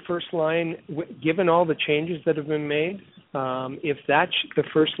that's the first line, given all the changes that have been made, if that's the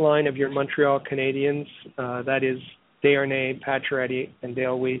first line of your Montreal Canadiens, that is Desharnais, Pacioretty, and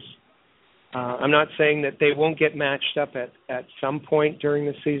Dale Weiss. I'm not saying that they won't get matched up at some point during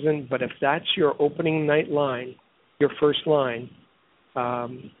the season, but if that's your opening night line, your first line,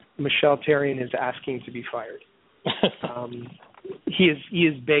 Michel Therrien is asking to be fired. He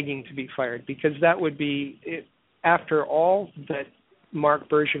is begging to be fired, because that would be, after all that Marc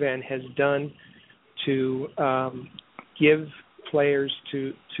Bergevin has done to give players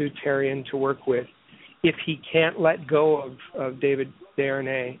to Therrien to work with. If he can't let go of David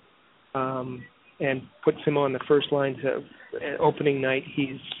Desharnais and puts him on the first line to opening night,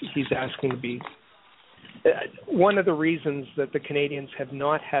 he's asking to be. One of the reasons that the Canadiens have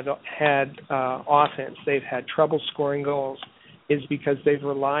not had offense, they've had trouble scoring goals, is because they've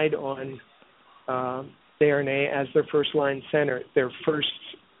relied on Desharnais as their first line center, their first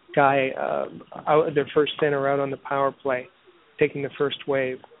guy, their first center out on the power play, taking the first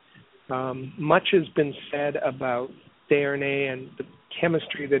wave. Much has been said about Desharnais and the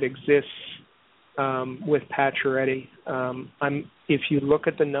chemistry that exists with Pacioretty. If you look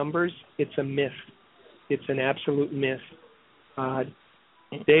at the numbers, it's a myth. It's an absolute myth.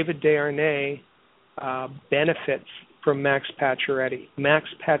 David Desharnais benefits from Max Pacioretty. Max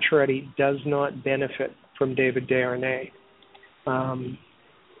Pacioretty does not benefit from David Desharnais.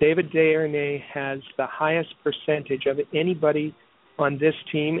 David Desharnais has the highest percentage of anybody on this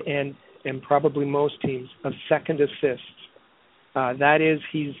team and probably most teams of second assists. That is,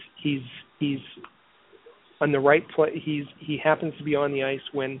 he's on the right play. He happens to be on the ice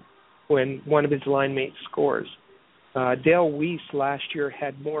when one of his line mates scores. Dale Weiss last year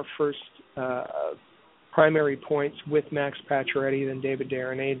had more first primary points with Max Pacioretty than David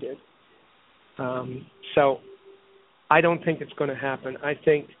Desharnais did. So I don't think it's going to happen. I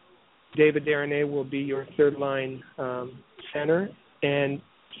think David Desharnais will be your third line center, and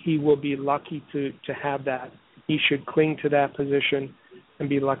he will be lucky to have that. He should cling to that position and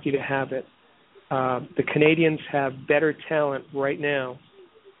be lucky to have it. The Canadiens have better talent right now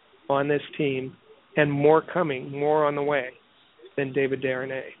on this team, and more coming, more on the way than David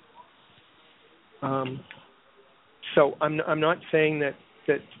Desharnais. So I'm not saying that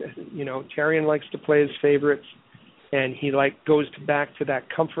Therrien likes to play his favorites, and he goes back to that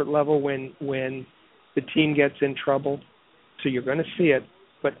comfort level when the team gets in trouble. So you're going to see it,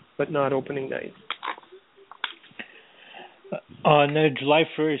 but not opening night. On July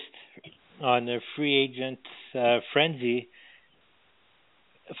 1st, on the free agent frenzy,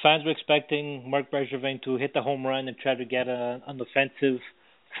 fans were expecting Marc Bergevin to hit the home run and try to get an offensive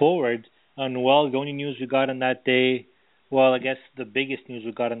forward. And, the only news we got on that day, I guess the biggest news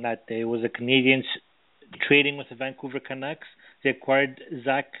we got on that day was the Canadiens trading with the Vancouver Canucks. They acquired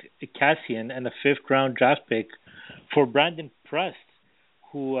Zach Kassian and a fifth-round draft pick for Brandon Prust,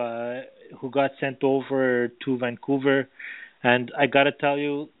 who got sent over to Vancouver. And I got to tell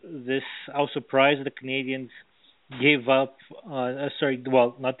you, I was surprised the Canadiens gave up,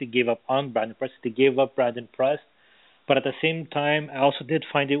 not they gave up on Brandon Prust, they gave up Brandon Prust. But at the same time, I also did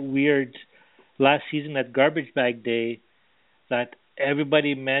find it weird last season at Garbage Bag Day that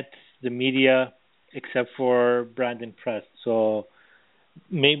everybody met the media except for Brandon Prust. So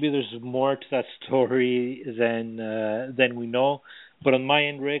maybe there's more to that story than we know. But on my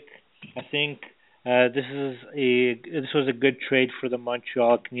end, Rick, I think this was a good trade for the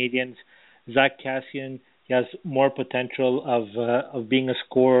Montreal Canadiens. Zach Kassian, he has more potential of being a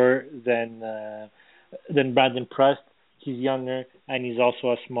scorer than Brandon Prust. He's younger, and he's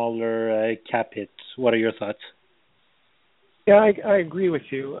also a smaller cap hit. What are your thoughts? Yeah, I agree with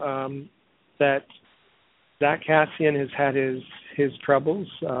you that Zach Kassian has had his troubles,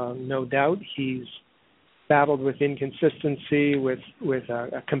 no doubt. He's battled with inconsistency, with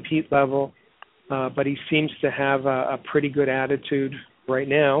a compete level, but he seems to have a pretty good attitude right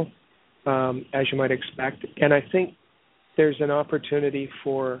now, as you might expect. And I think there's an opportunity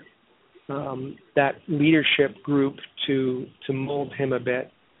for that leadership group to mold him a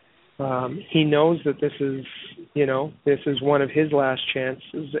bit. He knows that this is one of his last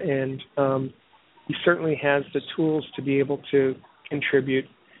chances, and he certainly has the tools to be able to contribute.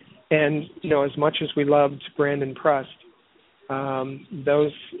 And as much as we loved Brandon Prust,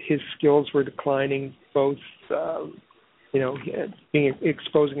 his skills were declining, both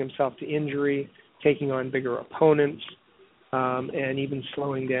exposing himself to injury, taking on bigger opponents, and even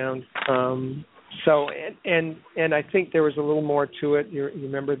slowing down. So I think there was a little more to it. You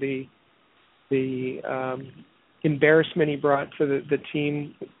remember the embarrassment he brought to the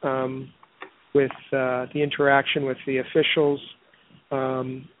team with the interaction with the officials.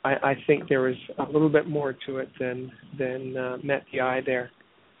 I think there was a little bit more to it than met the eye there.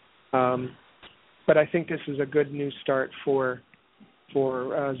 But I think this is a good new start for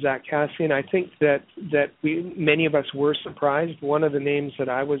Zach Kassian. I think that many of us were surprised. One of the names that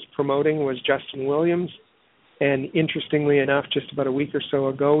I was promoting was Justin Williams, and interestingly enough, just about a week or so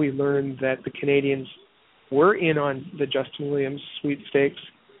ago, we learned that the Canadiens were in on the Justin Williams sweepstakes,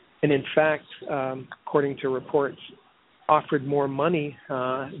 and in fact, according to reports, offered more money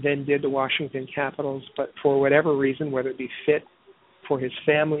than did the Washington Capitals, but for whatever reason, whether it be fit for his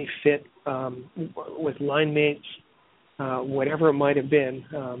family, fit with line mates, whatever it might have been,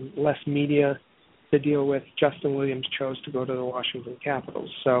 less media to deal with. Justin Williams chose to go to the Washington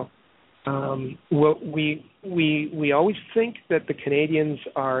Capitals. So we always think that the Canadiens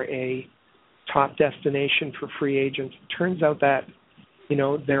are a top destination for free agents. It turns out that,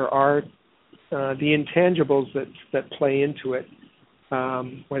 there are the intangibles that play into it,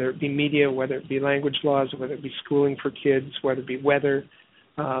 whether it be media, whether it be language laws, whether it be schooling for kids, whether it be weather,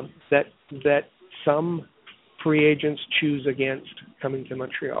 that some free agents choose against coming to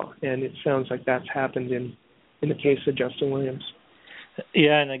Montreal. And it sounds like that's happened in the case of Justin Williams.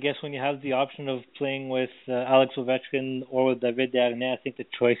 Yeah, and I guess when you have the option of playing with Alex Ovechkin or with David Desharnais, I think the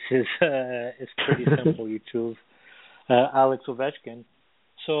choice is pretty simple. You choose Alex Ovechkin.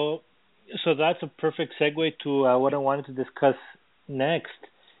 So that's a perfect segue to what I wanted to discuss next.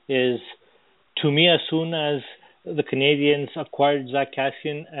 Is, to me, as soon as the Canadiens acquired Zach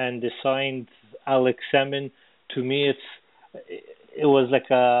Kassian and they signed Alex Semin, to me it was like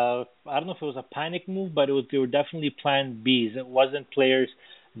I don't know if it was a panic move, but they were definitely plan Bs. It wasn't players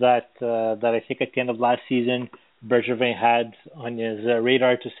that I think at the end of last season Bergevin had on his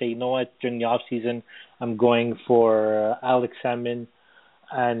radar to say, you know what, during the off season I'm going for Alex Semin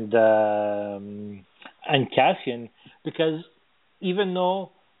and Kassian, because even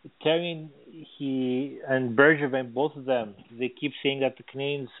though Terry and Bergevin, both of them, they keep saying that the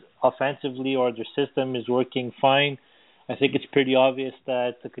Canadiens offensively or their system is working fine, I think it's pretty obvious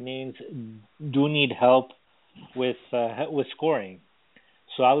that the Canadiens do need help with scoring.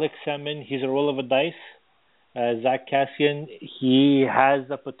 So Alex Semin, he's a roll of a dice. Zach Kassian, he has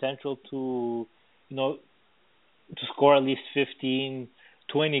the potential to score at least 15,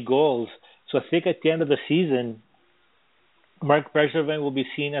 20 goals. So I think at the end of the season, Marc Bergevin will be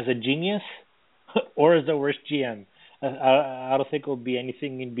seen as a genius or as the worst GM. I don't think it will be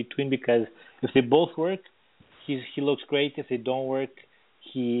anything in between, because if they both work, he looks great. If they don't work,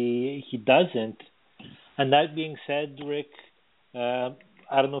 he doesn't. And that being said, Rick, I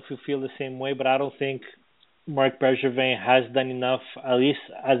don't know if you feel the same way, but I don't think Marc Bergevin has done enough, at least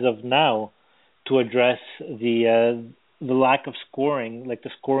as of now, to address the lack of scoring, like the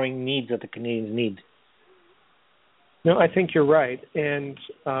scoring needs that the Canadiens need. No, I think you're right, and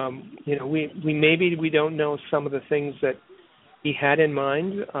we don't know some of the things that he had in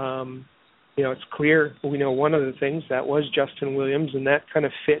mind. It's clear we know one of the things that was Justin Williams, and that kind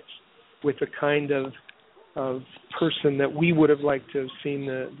of fits with the kind of person that we would have liked to have seen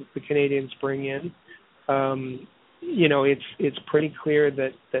the Canadiens bring in. It's pretty clear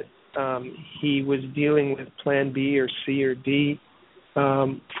that he was dealing with Plan B or C or D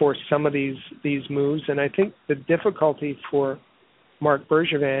for some of these moves, and I think the difficulty for Marc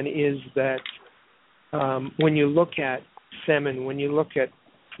Bergevin is that when you look at Semin, when you look at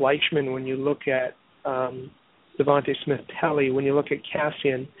Fleischmann, when you look at Devontae Smith-Pelly, when you look at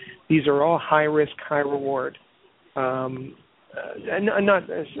Kassian, these are all high risk, high reward.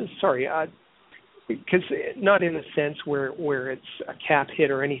 Because not in a sense where it's a cap hit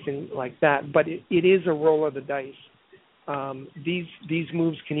or anything like that, but it is a roll of the dice. These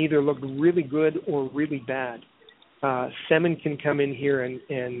moves can either look really good or really bad. Semin can come in here and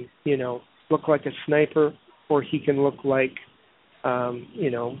look like a sniper, or he can look like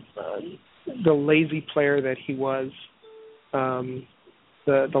the lazy player that he was the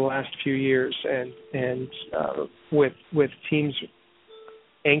last few years, and with teams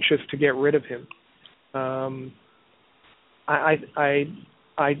anxious to get rid of him. I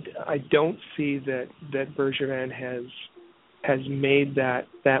don't see that Bergevin has made that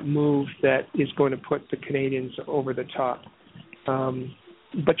move that is going to put the Canadiens over the top.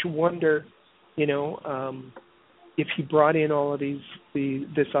 But you wonder, if he brought in all of this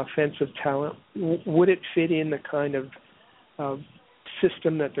offensive talent, would it fit in the kind of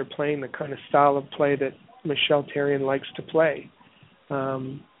system that they're playing, the kind of style of play that Michel Therrien likes to play?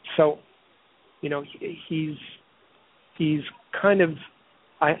 So, he's kind of,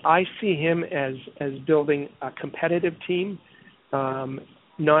 I see him as building a competitive team,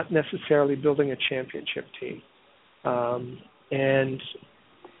 not necessarily building a championship team. And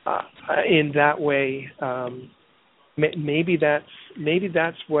in that way, maybe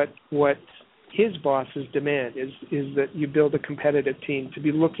that's what his bosses demand is that you build a competitive team, to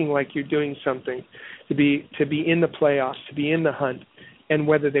be looking like you're doing something, to be in the playoffs, to be in the hunt, and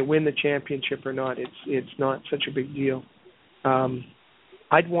whether they win the championship or not, it's not such a big deal.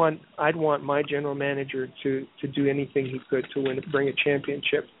 I'd want my general manager to do anything he could to bring a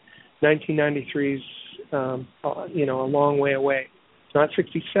championship. 1993 is a long way away. It's not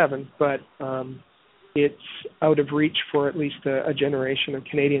 67, but it's out of reach for at least a generation of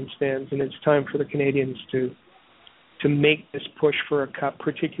Canadiens fans, and it's time for the Canadiens to make this push for a cup,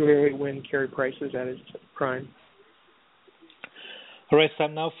 particularly when Carey Price is at his prime. All right, so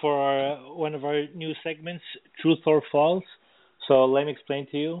now for one of our new segments, Truth or False. So let me explain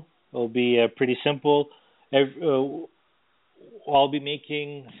to you. It'll be pretty simple. I'll be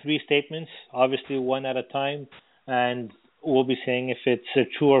making 3 statements, obviously one at a time, and we'll be saying if it's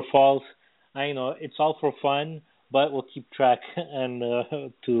true or false. I know it's all for fun, but we'll keep track and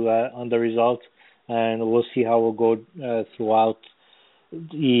on the results, and we'll see how we'll go throughout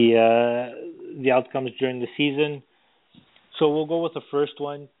the outcomes during the season. So we'll go with the first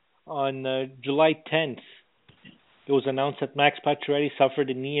one. On July 10th, it was announced that Max Pacioretty suffered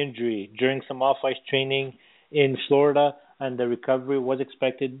a knee injury during some off-ice training in Florida, and the recovery was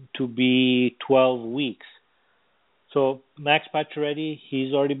expected to be 12 weeks. So Max Pacioretty,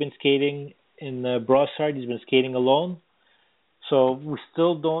 he's already been skating in Brossard. He's been skating alone. So we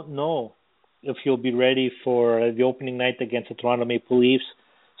still don't know if he'll be ready for the opening night against the Toronto Maple Leafs.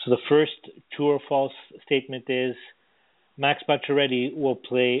 So the first true or false statement is Max Pacioretty will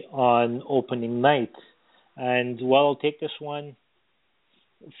play on opening night. And I'll take this one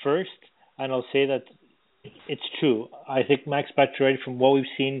first, and I'll say that it's true. I think Max Pacioretty, from what we've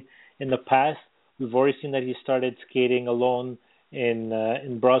seen in the past, we've already seen that he started skating alone in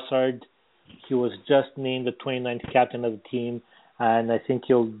Brossard. He was just named the 29th captain of the team, and I think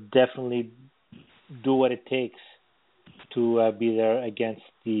he'll definitely do what it takes to be there against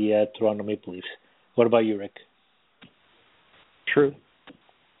the Toronto Maple Leafs. What about you, Rick? True.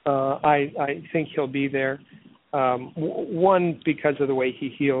 I think he'll be there. One, because of the way he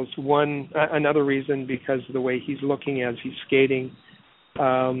heals. Another reason because of the way he's looking as he's skating.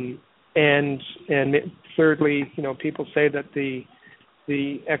 And thirdly, people say that the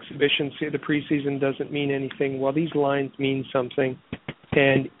exhibition, the preseason doesn't mean anything. Well, these lines mean something.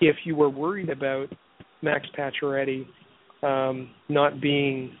 And if you were worried about Max Pacioretty not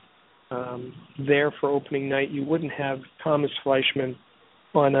being there for opening night, you wouldn't have Thomas Fleischmann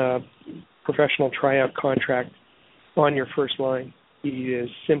on a professional tryout contract on your first line. He is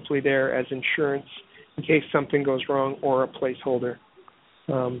simply there as insurance in case something goes wrong, or a placeholder.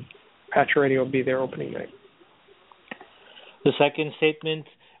 Pacioretty will be there opening night. The second statement,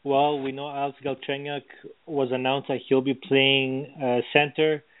 we know Alex Galchenyuk was announced that he'll be playing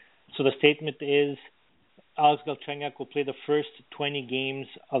center. So the statement is Alex Galchenyuk will play the first 20 games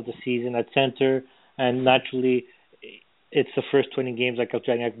of the season at center, and naturally it's the first 20 games that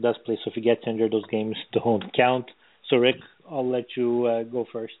Galchenyuk does play, so if he gets injured, those games don't count. So, Rick, I'll let you go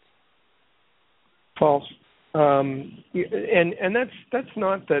first. False. And that's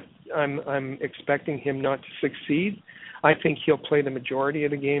not that I'm expecting him not to succeed. I think he'll play the majority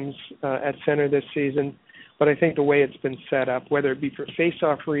of the games at center this season, but I think the way it's been set up, whether it be for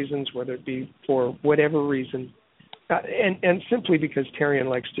face-off reasons, whether it be for whatever reason, and simply because Therrien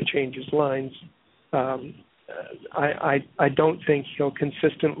likes to change his lines, I don't think he'll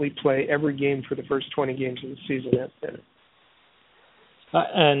consistently play every game for the first 20 games of the season at center.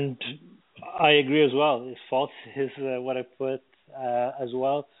 And I agree as well. His false is what I put as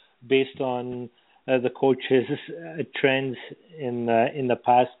well, based on the coach's trends in the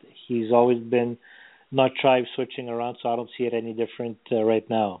past. He's always been not shy of switching around, so I don't see it any different right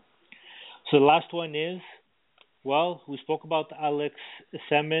now. So the last one is, we spoke about Alex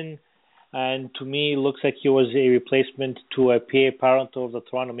Semin, and to me, it looks like he was a replacement to P.A. Parenteau of the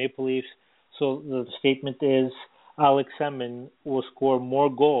Toronto Maple Leafs. So the statement is Alex Semin will score more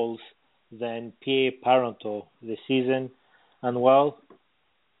goals than P.A. Parenteau this season. And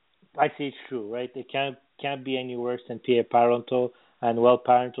I say it's true, right? It can't be any worse than P.A. Parenteau. And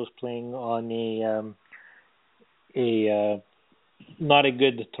Parenteau's playing on a not a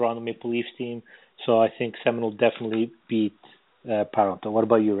good Toronto Maple Leafs team. So I think Semin will definitely beat Parenteau. What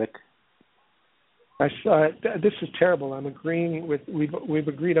about you, Rick? This is terrible. I'm agreeing with. We've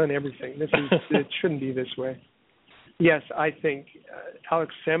agreed on everything. It shouldn't be this way. Yes, I think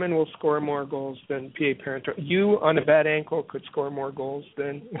Alex Semin will score more goals than P.A. Parenteau. You, on a bad ankle, could score more goals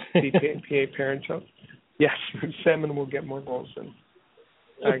than P.A. Parenteau. Yes, Semin will get more goals than.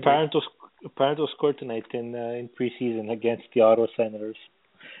 Parenteau scored tonight in preseason against the Ottawa Senators.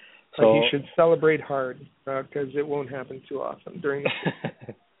 So he should celebrate hard because it won't happen too often during the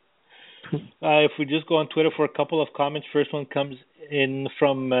season. If we just go on Twitter for a couple of comments, first one comes in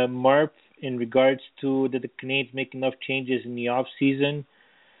from Marp in regards to did the Canadiens make enough changes in the off season,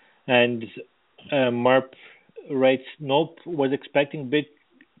 and Marp writes, nope, was expecting big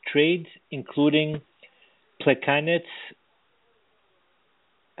trades, including Plekanec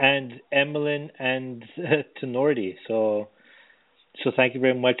and Emmeline and Tenorti. So thank you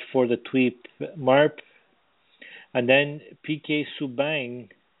very much for the tweet, Marp. And then PK Subang,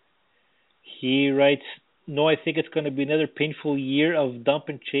 he writes, "No, I think it's going to be another painful year of dump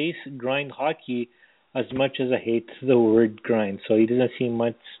and chase, grind hockey, as much as I hate the word grind." So he doesn't seem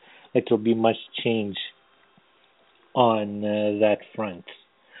much like there'll be much change on that front.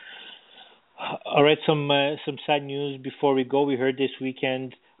 All right, some sad news before we go. We heard this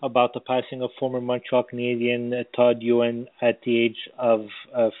weekend about the passing of former Montreal Canadian Todd Ewan at the age of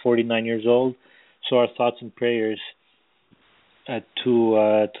 49 years old. So our thoughts and prayers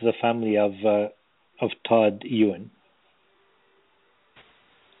to the family of Todd Ewan.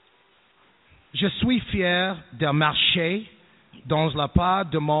 Je suis fier de marcher dans la pas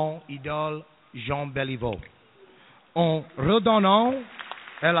de mon idole Jean Béliveau, en redonnant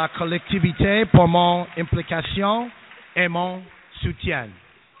à la collectivité pour mon implication et mon soutien.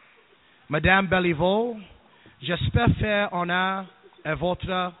 Madame Béliveau, j'espère faire honneur à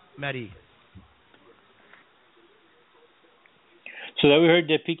votre mari. So that we heard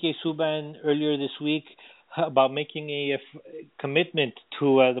the PK Subban earlier this week about making a commitment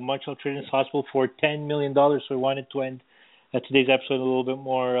to the Montreal Children's Hospital for $10 million. So we wanted to end today's episode a little bit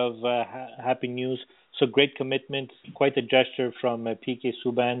more of happy news. So great commitment, quite a gesture from PK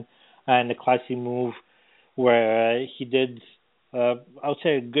Subban, and a classy move where he did, I would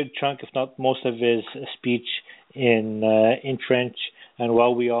say, a good chunk, if not most of his speech in French. And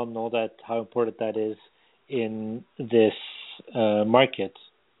while we all know that how important that is in this market.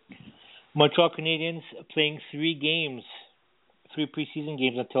 Montreal Canadiens playing 3 preseason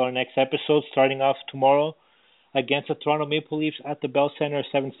games until our next episode, starting off tomorrow against the Toronto Maple Leafs at the Bell Centre,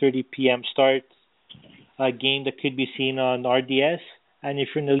 7:30 p.m. start. A game that could be seen on RDS, and if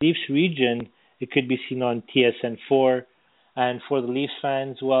you're in the Leafs region, it could be seen on TSN4. And for the Leafs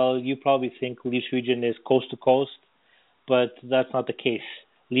fans, well, you probably think Leafs region is coast to coast, but that's not the case.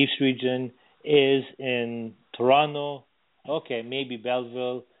 Leafs region is in Toronto, okay, maybe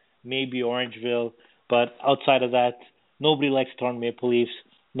Belleville, maybe Orangeville, but outside of that, nobody likes Toronto Maple Leafs.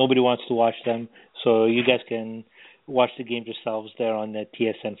 Nobody wants to watch them, so you guys can watch the games yourselves there on the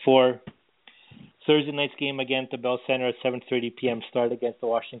TSN4. Thursday night's game again at the Bell Centre at 7:30 p.m. start against the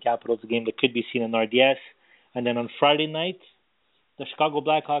Washington Capitals, a game that could be seen on RDS. And then on Friday night, the Chicago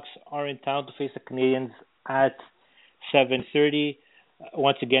Blackhawks are in town to face the Canadiens at 7:30.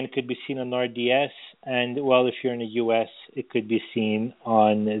 Once again, it could be seen on RDS. And, well, if you're in the U.S., it could be seen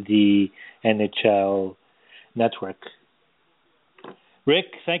on the NHL network. Rick,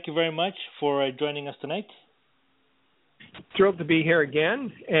 thank you very much for joining us tonight. Thrilled to be here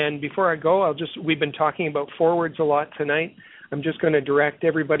again. And before I go, we've been talking about forwards a lot tonight. I'm just going to direct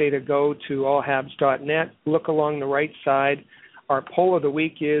everybody to go to allhabs.net, look along the right side. Our poll of the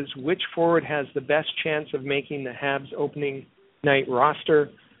week is, which forward has the best chance of making the Habs opening night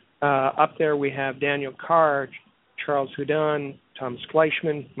roster? Up there we have Daniel Carr, Charles Hudon, Thomas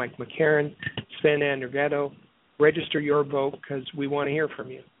Fleischman, Mike McCarron, Sven Andergetto. Register your vote because we want to hear from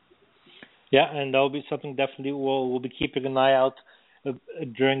you. Yeah, and that'll be something definitely we'll be keeping an eye out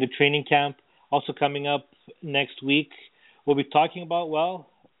during the training camp. Also coming up next week, we'll be talking about, well,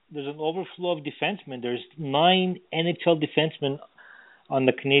 there's an overflow of defensemen. There's 9 NHL defensemen on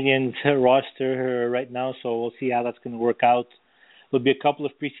the Canadiens roster right now, so we'll see how that's going to work out. There'll be a couple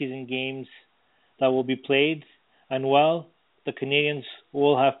of preseason games that will be played, and, well, the Canadiens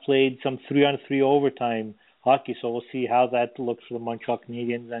will have played some 3-on-3 overtime hockey, so we'll see how that looks for the Montreal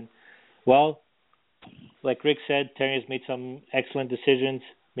Canadiens. And, well, like Rick said, Terry has made some excellent decisions.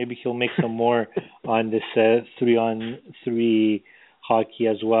 Maybe he'll make some more on this 3-on-3 hockey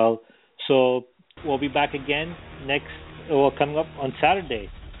as well. So we'll be back again coming up on Saturday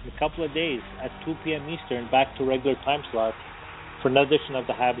in a couple of days at 2 p.m. Eastern, back to regular time slot for another edition of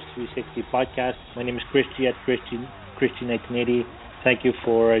the Habs360 podcast. My name is Christy at Christy1980. Thank you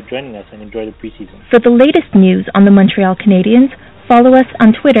for joining us and enjoy the preseason. For the latest news on the Montreal Canadiens, follow us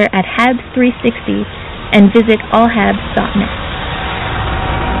on Twitter at Habs360 and visit allhabs.net.